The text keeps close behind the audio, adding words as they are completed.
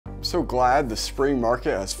I'm so glad the spring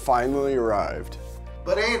market has finally arrived.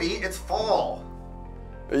 But Andy, it's fall.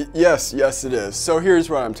 Yes, it is. So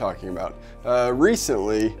here's what I'm talking about.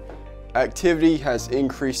 Recently, activity has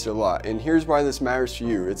increased a lot, and here's why this matters to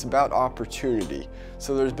you. It's about opportunity.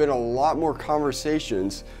 So there's been a lot more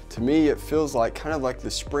conversations. To me, it feels like kind of like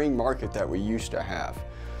the spring market that we used to have.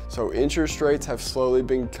 So interest rates have slowly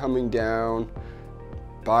been coming down.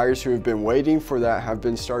 Buyers who have been waiting for that have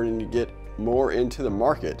been starting to get more into the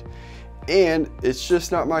market. And it's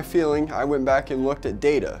just not my feeling. I went back and looked at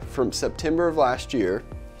data from September of last year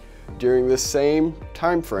during this same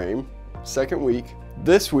time frame, second week.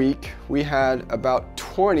 This week, we had about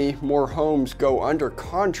 20 more homes go under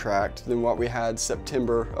contract than what we had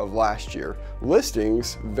September of last year.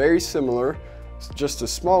 Listings, very similar, just a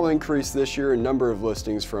small increase this year in number of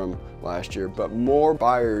listings from last year, but more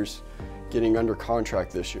buyers getting under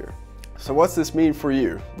contract this year. So what's this mean for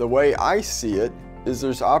you? The way I see it is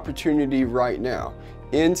there's opportunity right now.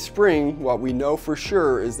 In spring, what we know for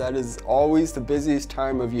sure is that is always the busiest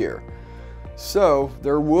time of year. So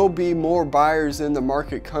there will be more buyers in the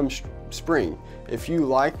market come spring. If you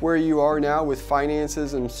like where you are now with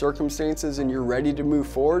finances and circumstances and you're ready to move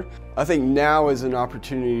forward, I think now is an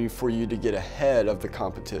opportunity for you to get ahead of the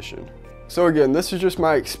competition. So again, this is just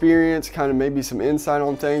my experience, kind of maybe some insight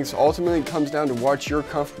on things. Ultimately, it comes down to what you're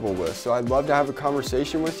comfortable with. So I'd love to have a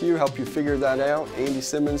conversation with you, help you figure that out. Andy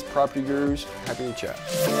Simmons, Property Gurus, happy to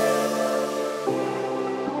chat.